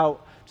message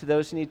out to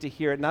those who need to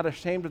hear it, not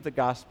ashamed of the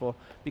gospel,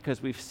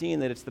 because we've seen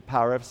that it's the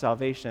power of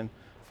salvation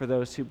for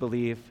those who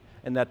believe,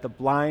 and that the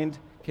blind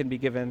can be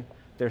given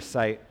their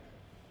sight.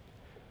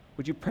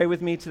 Would you pray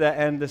with me to that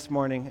end this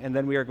morning, and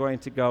then we are going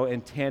to go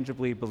and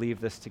tangibly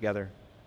believe this together.